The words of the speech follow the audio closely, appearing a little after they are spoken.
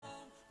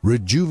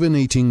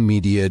rejuvenating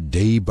media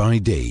day by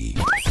day.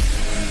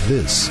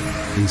 This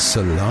is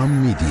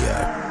Salam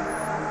Media.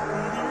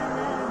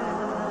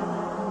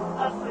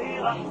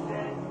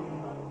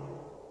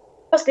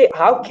 Firstly,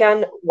 how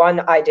can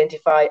one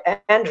identify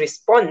and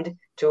respond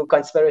to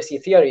conspiracy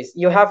theories?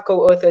 You have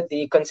co-authored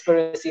the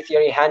Conspiracy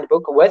Theory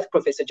Handbook with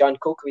Professor John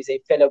Cook, who is a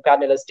fellow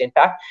panelist, in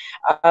fact,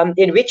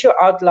 in which you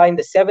outline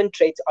the 7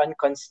 traits on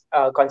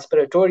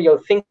conspiratorial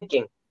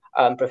thinking,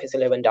 Professor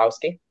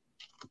Lewandowski.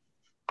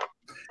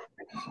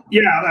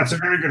 Yeah, that's a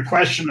very good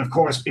question, of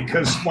course,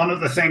 because one of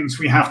the things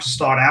we have to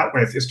start out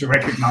with is to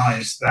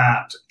recognize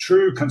that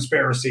true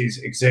conspiracies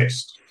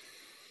exist.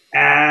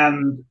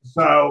 And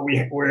so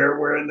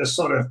we're in this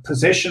sort of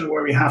position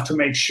where we have to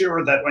make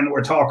sure that when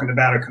we're talking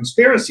about a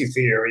conspiracy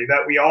theory,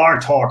 that we are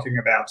talking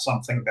about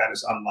something that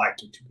is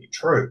unlikely to be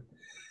true.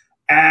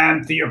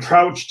 And the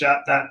approach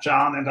that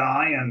John and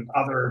I and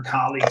other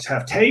colleagues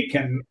have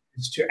taken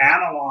is to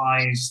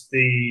analyze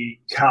the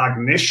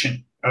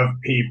cognition of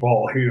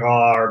people who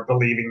are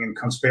believing in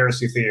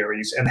conspiracy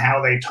theories and how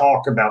they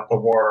talk about the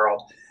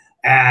world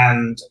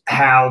and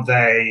how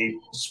they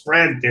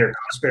spread their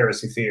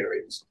conspiracy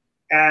theories.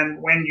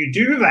 And when you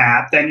do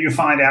that, then you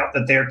find out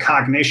that their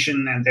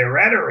cognition and their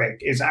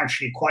rhetoric is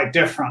actually quite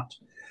different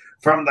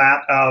from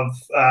that of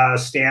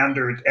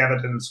standard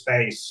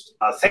evidence-based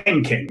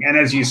thinking. And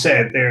as you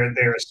said, there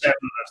are 7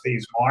 of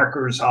these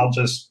markers. I'll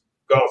just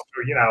go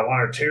through, 1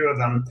 or 2 of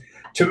them.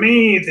 To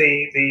me,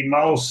 the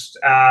most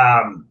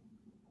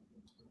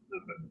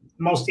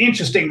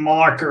interesting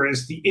marker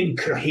is the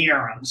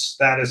incoherence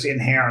that is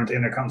inherent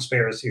in a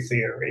conspiracy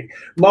theory.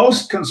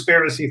 Most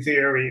conspiracy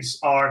theories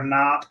are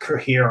not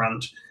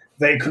coherent.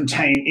 They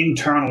contain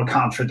internal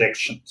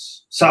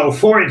contradictions. So,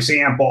 for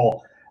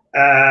example,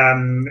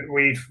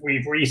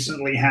 we've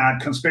recently had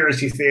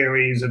conspiracy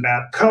theories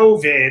about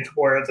COVID,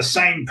 where the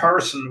same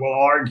person will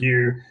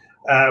argue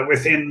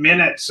within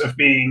minutes of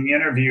being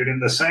interviewed in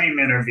the same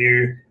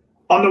interview,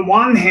 on the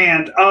one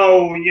hand,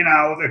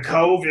 the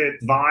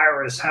COVID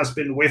virus has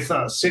been with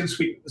us since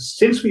we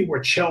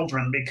were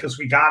children because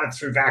we got it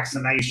through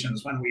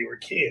vaccinations when we were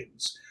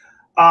kids.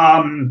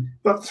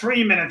 But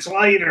 3 minutes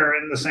later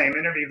in the same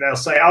interview, they'll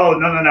say, oh,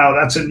 no,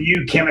 that's a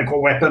new chemical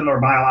weapon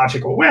or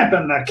biological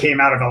weapon that came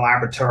out of a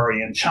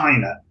laboratory in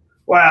China.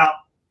 Well,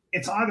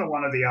 it's either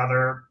one or the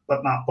other,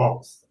 but not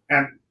both.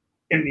 And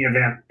in the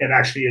event, it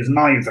actually is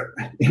neither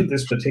in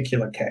this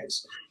particular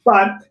case.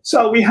 But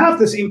so we have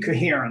this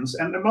incoherence,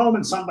 and the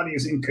moment somebody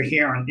is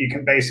incoherent, you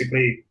can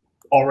basically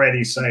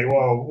already say,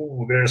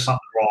 well, there's something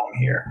wrong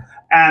here.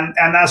 And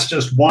that's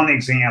just one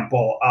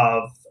example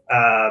of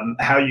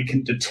how you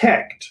can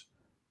detect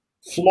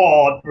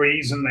flawed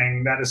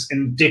reasoning that is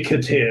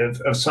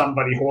indicative of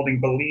somebody holding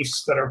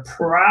beliefs that are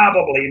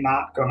probably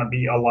not going to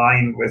be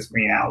aligned with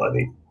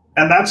reality.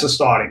 And that's a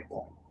starting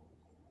point.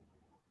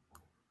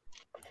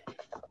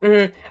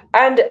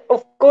 And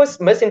of course,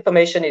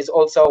 misinformation is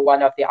also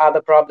one of the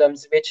other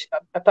problems, which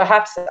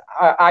perhaps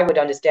I would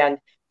understand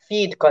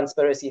feed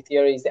conspiracy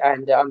theories.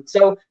 And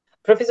so,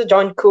 Professor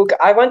John Cook,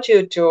 I want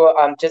you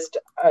to just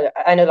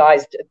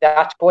analyze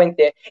that point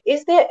there.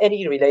 Is there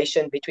any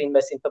relation between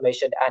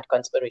misinformation and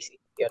conspiracy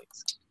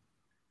theories?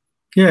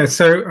 Yeah,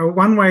 so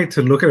one way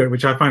to look at it,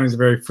 which I find is a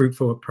very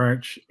fruitful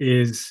approach,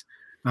 is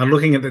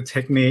looking at the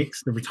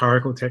techniques, the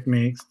rhetorical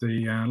techniques,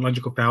 the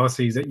logical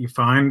fallacies that you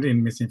find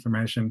in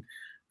misinformation.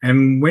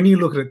 And when you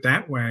look at it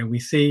that way, we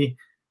see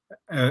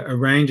a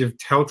range of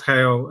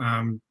telltale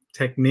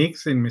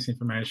techniques in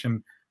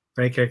misinformation,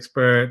 fake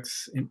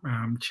experts,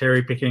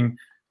 cherry picking,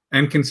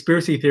 and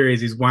conspiracy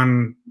theories is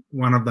one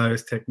of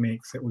those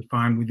techniques that we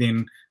find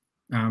within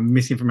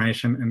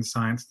misinformation and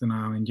science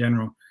denial in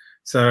general.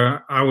 So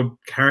I would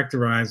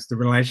characterize the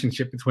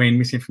relationship between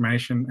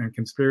misinformation and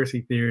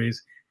conspiracy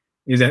theories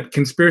is that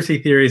conspiracy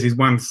theories is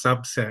one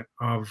subset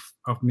of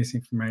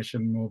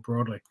misinformation more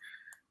broadly.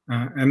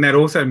 And that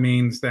also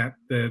means that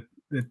the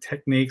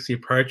techniques, the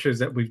approaches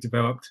that we've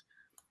developed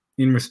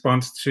in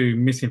response to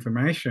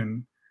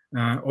misinformation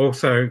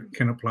also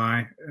can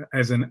apply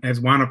as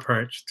one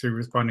approach to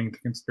responding to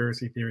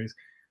conspiracy theories,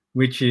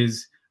 which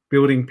is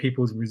building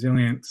people's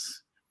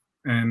resilience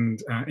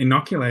and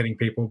inoculating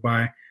people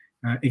by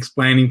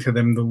explaining to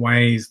them the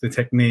ways, the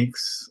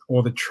techniques,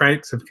 or the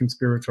traits of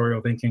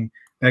conspiratorial thinking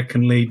that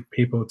can lead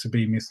people to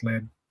be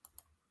misled.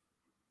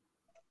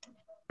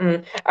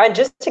 And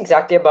just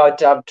exactly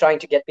about trying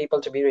to get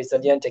people to be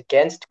resilient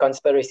against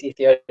conspiracy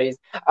theories,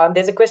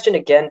 there's a question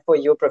again for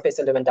you,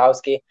 Professor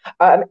Lewandowski.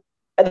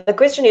 The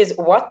question is,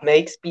 what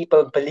makes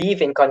people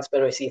believe in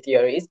conspiracy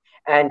theories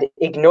and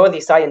ignore the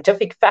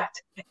scientific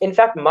fact? In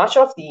fact, much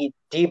of the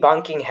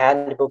debunking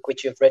handbook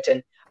which you've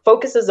written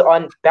focuses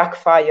on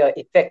backfire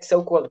effects,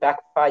 so-called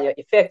backfire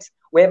effects,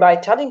 whereby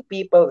telling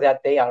people that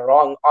they are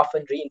wrong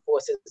often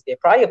reinforces their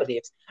prior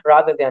beliefs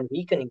rather than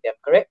weakening them,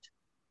 correct?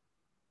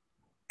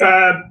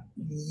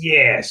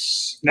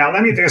 Yes. Now,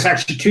 there's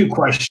actually 2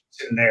 questions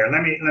in there.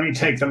 Let me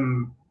take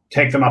them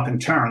up in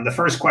turn. The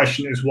first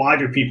question is, why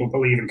do people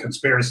believe in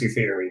conspiracy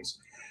theories?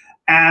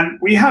 And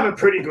we have a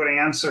pretty good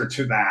answer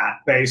to that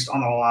based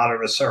on a lot of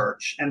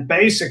research. And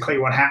basically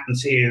what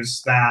happens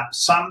is that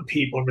some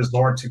people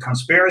resort to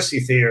conspiracy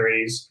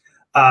theories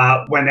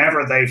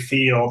whenever they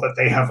feel that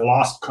they have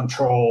lost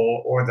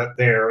control or that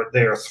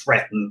they're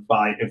threatened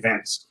by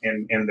events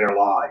in their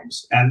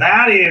lives. And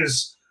that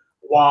is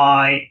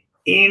why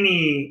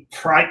any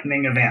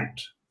frightening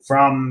event,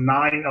 from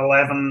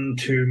 9/11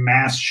 to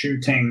mass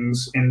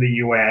shootings in the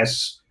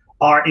US,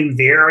 are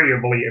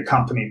invariably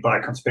accompanied by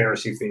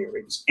conspiracy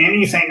theories.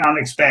 Anything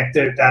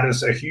unexpected, that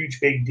is a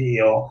huge big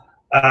deal.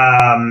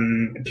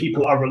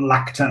 People are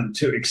reluctant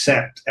to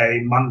accept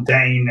a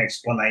mundane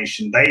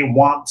explanation. They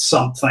want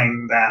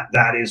something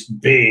that is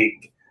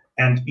big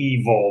and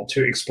evil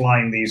to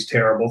explain these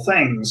terrible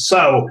things.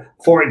 So,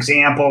 for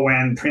example,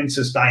 when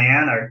Princess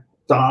Diana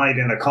died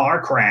in a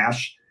car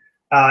crash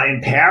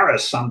in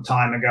Paris some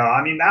time ago,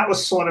 I mean, that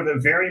was sort of a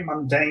very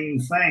mundane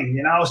thing.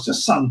 You know, it was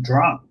just some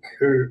drunk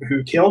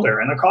who killed her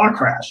in a car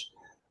crash.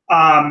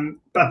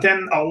 But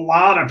then a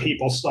lot of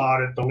people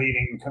started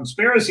believing in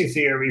conspiracy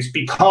theories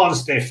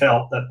because they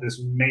felt that this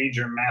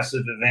major,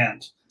 massive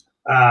event,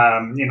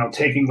 you know,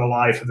 taking the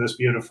life of this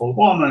beautiful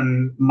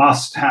woman,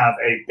 must have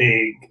a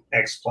big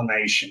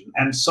explanation.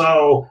 And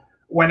so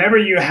whenever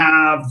you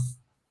have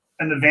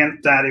an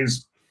event that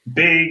is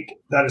big,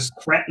 that is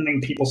threatening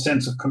people's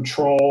sense of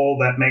control,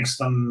 that makes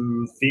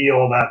them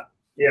feel that,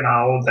 you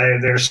know,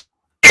 they're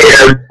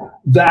scared,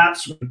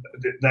 that's when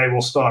they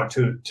will start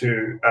to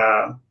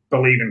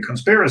believe in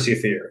conspiracy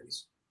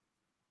theories.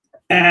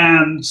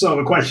 And so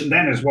the question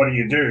then is, what do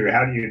you do?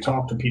 How do you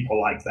talk to people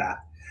like that?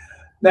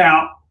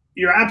 Now,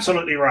 you're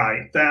absolutely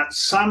right that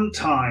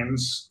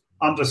sometimes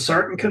under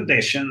certain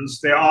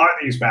conditions, there are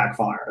these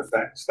backfire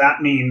effects.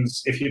 That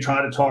means if you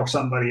try to talk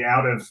somebody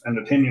out of an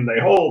opinion they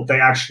hold, they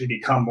actually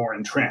become more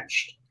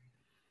entrenched.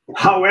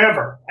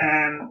 However,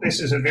 and this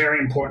is a very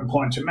important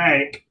point to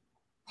make,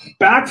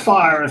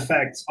 backfire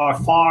effects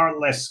are far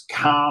less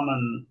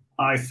common,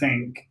 I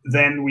think,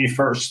 than we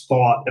first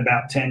thought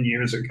about 10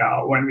 years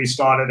ago when we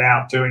started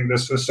out doing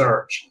this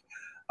research.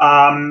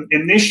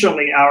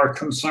 Initially, our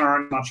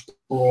concern much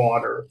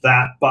broader,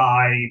 that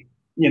by,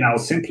 you know,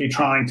 simply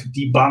trying to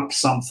debunk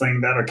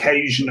something, that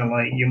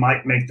occasionally you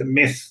might make the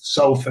myth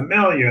so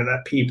familiar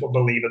that people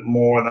believe it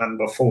more than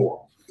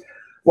before.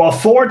 Well,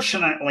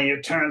 fortunately,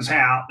 it turns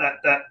out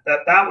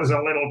that was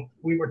a little,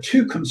 we were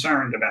too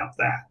concerned about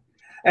that.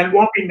 And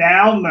what we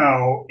now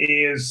know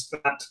is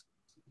that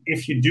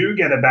if you do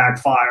get a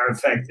backfire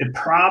effect, it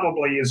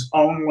probably is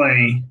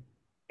only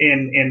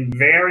in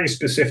very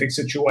specific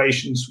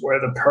situations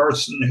where the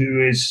person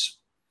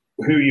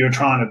who you're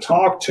trying to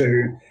talk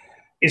to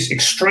is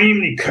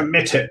extremely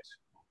committed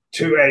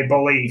to a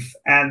belief,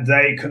 and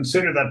they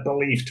consider that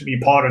belief to be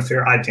part of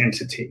their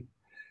identity.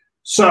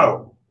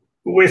 So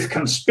with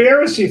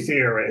conspiracy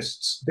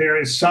theorists,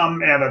 there is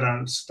some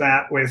evidence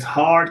that with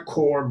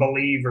hardcore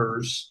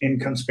believers in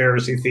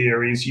conspiracy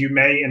theories, you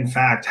may in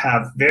fact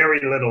have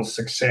very little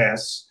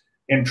success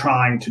in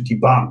trying to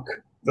debunk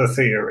the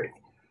theory.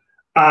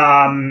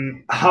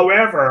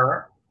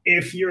 However,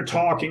 if you're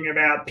talking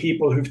about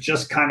people who've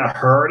just kind of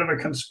heard of a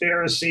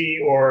conspiracy,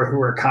 or who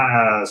are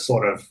kind of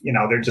sort of, you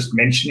know, they're just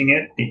mentioning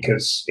it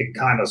because it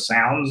kind of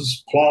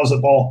sounds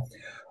plausible,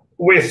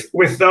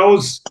 with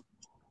those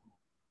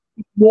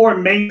more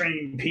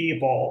mainstream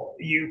people,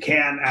 you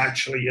can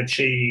actually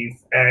achieve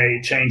a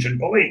change in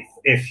belief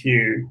if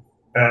you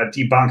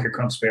debunk a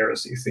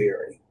conspiracy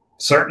theory.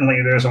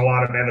 Certainly, there's a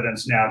lot of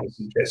evidence now to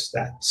suggest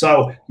that.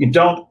 So you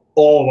don't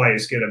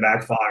always get a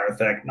backfire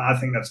effect, and I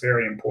think that's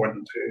very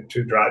important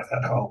to drive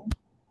that home.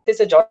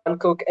 This is John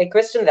Cook. A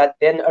question that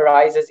then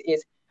arises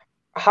is,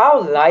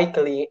 how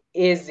likely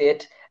is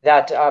it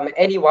that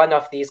any one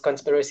of these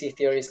conspiracy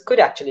theories could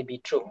actually be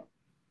true?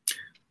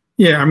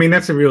 Yeah, I mean,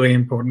 that's a really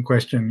important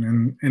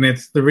question. And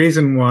it's the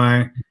reason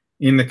why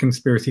in the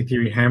Conspiracy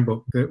Theory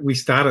Handbook that we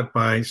started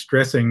by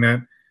stressing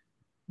that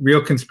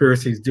real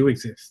conspiracies do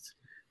exist.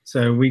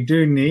 So we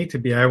do need to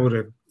be able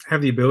to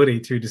have the ability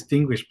to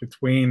distinguish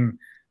between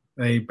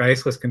a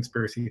baseless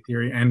conspiracy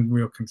theory and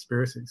real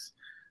conspiracies.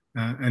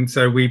 And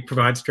so we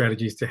provide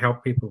strategies to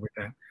help people with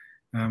that.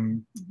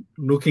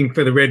 Looking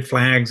for the red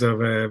flags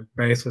of a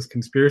baseless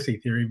conspiracy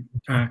theory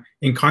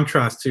in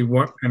contrast to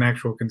what an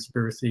actual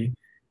conspiracy,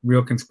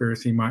 real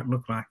conspiracy might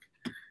look like.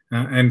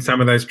 And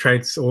some of those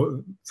traits,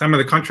 or some of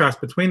the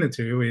contrast between the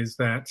two, is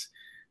that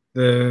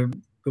the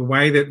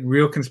way that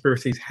real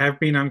conspiracies have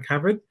been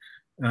uncovered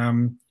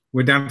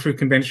were done through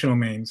conventional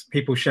means,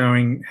 people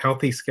showing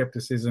healthy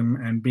skepticism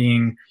and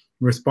being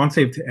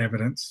responsive to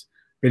evidence.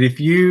 But if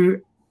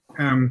you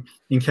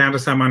encounter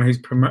someone who's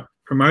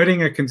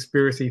promoting a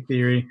conspiracy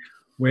theory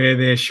where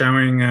they're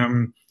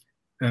showing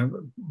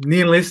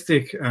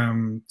nihilistic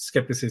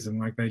skepticism,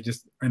 like they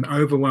just an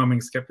overwhelming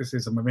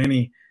skepticism of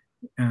any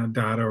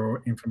data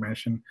or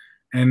information,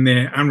 and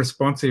they're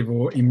unresponsive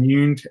or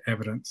immune to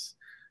evidence,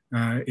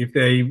 if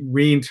they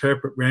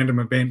reinterpret random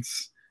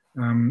events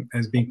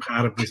as being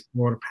part of this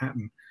broader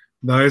pattern,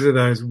 those are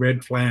those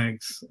red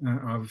flags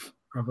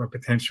of a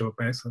potential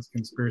baseless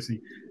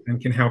conspiracy,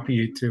 and can help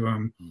you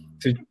to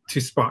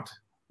spot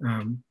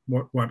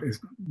what is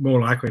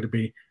more likely to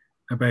be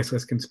a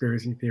baseless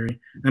conspiracy theory.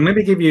 And let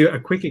me give you a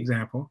quick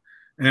example.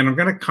 And I'm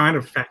going to kind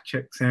of fact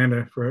check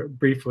Sander for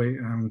briefly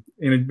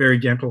in a very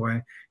gentle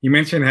way. You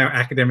mentioned how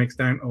academics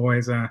don't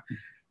always aren't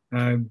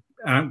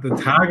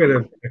the target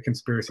of a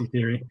conspiracy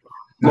theory.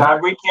 No,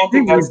 we can't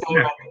take that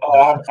statement.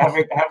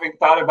 Having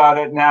thought about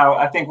it now,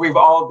 I think we've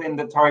all been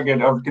the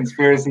target of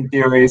conspiracy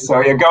theories. So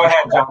yeah, go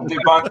ahead, John.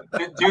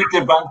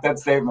 Debunk that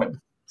statement.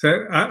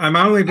 So I'm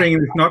only bringing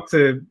this not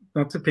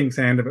to ping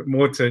Sander, but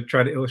more to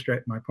try to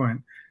illustrate my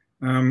point.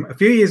 A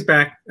few years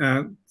back,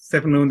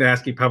 Stefan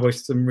Lewandowski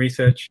published some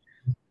research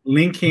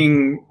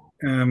linking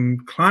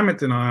climate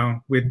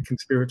denial with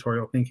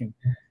conspiratorial thinking.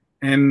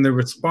 And the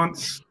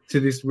response to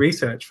this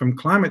research from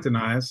climate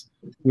deniers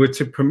were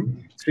to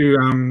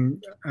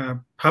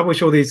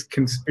publish all these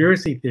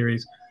conspiracy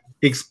theories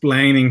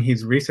explaining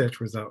his research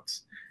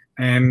results.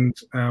 And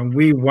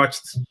we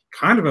watched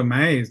kind of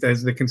amazed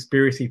as the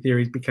conspiracy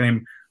theories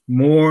became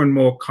more and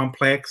more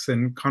complex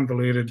and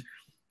convoluted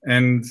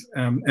and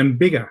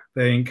bigger.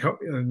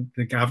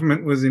 The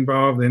government was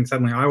involved, then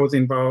suddenly I was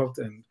involved,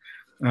 and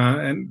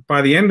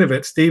by the end of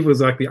it, Steve was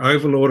like the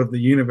overlord of the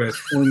universe,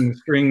 pulling the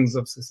strings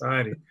of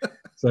society.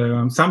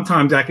 So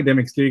sometimes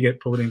academics do get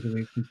pulled into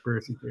these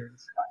conspiracy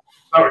theories.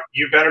 Oh,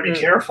 you better be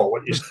careful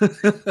what you say.